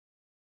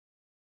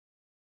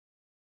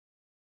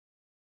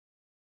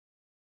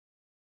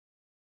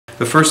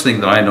The first thing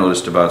that I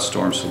noticed about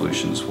Storm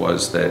Solutions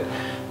was that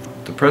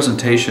the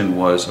presentation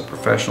was a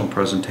professional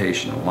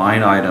presentation, a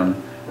line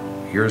item.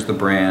 Here's the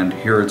brand,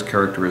 here are its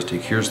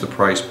characteristic, here's the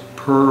price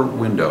per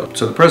window.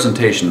 So the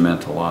presentation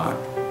meant a lot.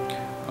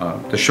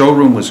 The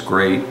showroom was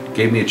great,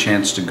 gave me a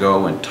chance to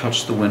go and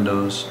touch the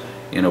windows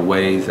in a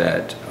way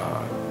that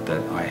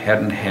I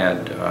hadn't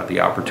had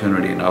the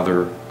opportunity in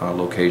other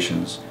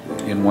locations.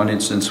 In one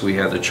instance we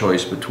had the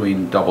choice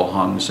between double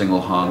hung,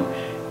 single hung,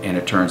 and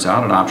it turns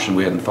out an option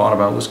we hadn't thought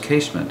about was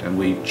casement, and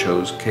we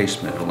chose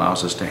casement. It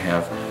allows us to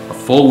have a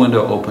full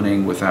window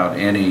opening without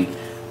any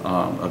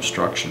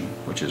obstruction,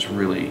 which is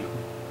really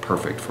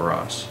perfect for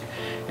us.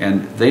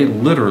 And they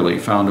literally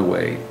found a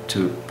way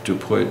to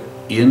put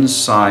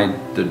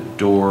inside the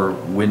door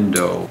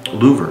window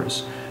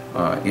louvers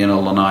in a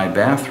lanai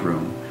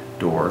bathroom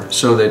door,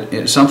 so that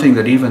it's something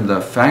that even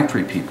the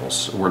factory people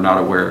were not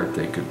aware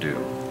they could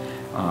do.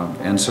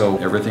 And so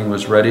everything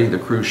was ready, the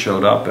crew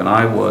showed up, and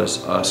I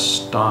was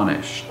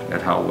astonished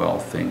at how well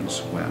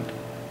things went.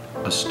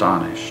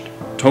 Astonished.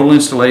 Total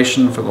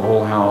installation for the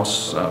whole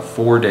house,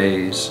 4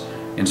 days,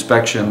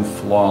 inspection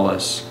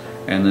flawless,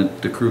 and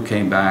the crew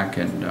came back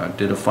and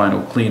did a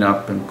final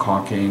cleanup and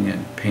caulking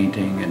and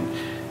painting,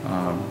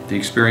 and the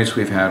experience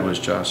we've had was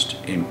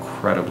just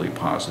incredibly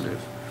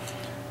positive.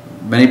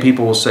 Many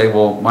people will say,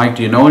 well, Mike,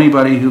 do you know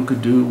anybody who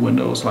could do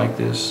windows like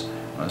this?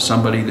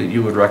 Somebody that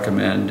you would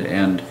recommend?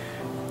 And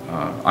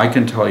I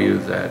can tell you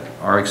that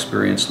our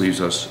experience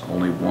leaves us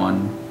only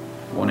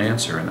one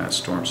answer, and that's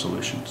Storm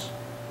Solutions.